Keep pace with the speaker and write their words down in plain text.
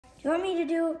you want me to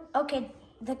do, okay,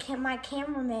 my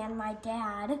cameraman, my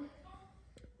dad,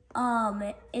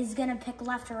 is gonna pick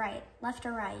left or right? Left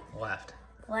or right? Left.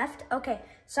 Left? Okay,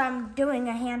 so I'm doing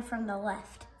a hand from the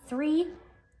left. 3,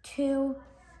 2,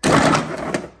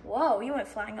 whoa, you went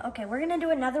flying. Okay, we're gonna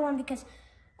do another one because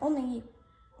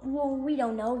we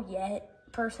don't know yet.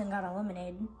 Person got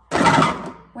eliminated.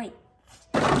 Wait.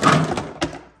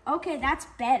 Okay, that's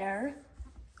better.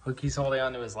 Look, he's holding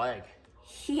onto his leg.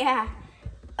 Yeah.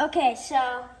 Okay,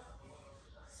 so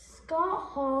Scott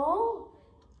Hall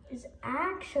is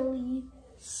actually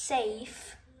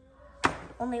safe.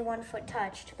 Only 1 foot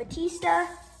touched. Batista,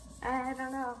 I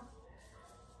don't know.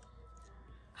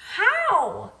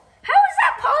 How? How is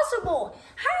that possible?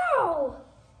 How?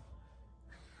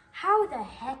 How the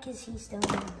heck is he still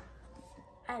in?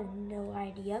 I have no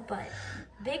idea, but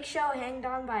Big Show hanged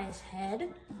on by his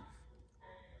head.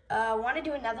 Want to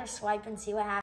do another swipe and see what happens?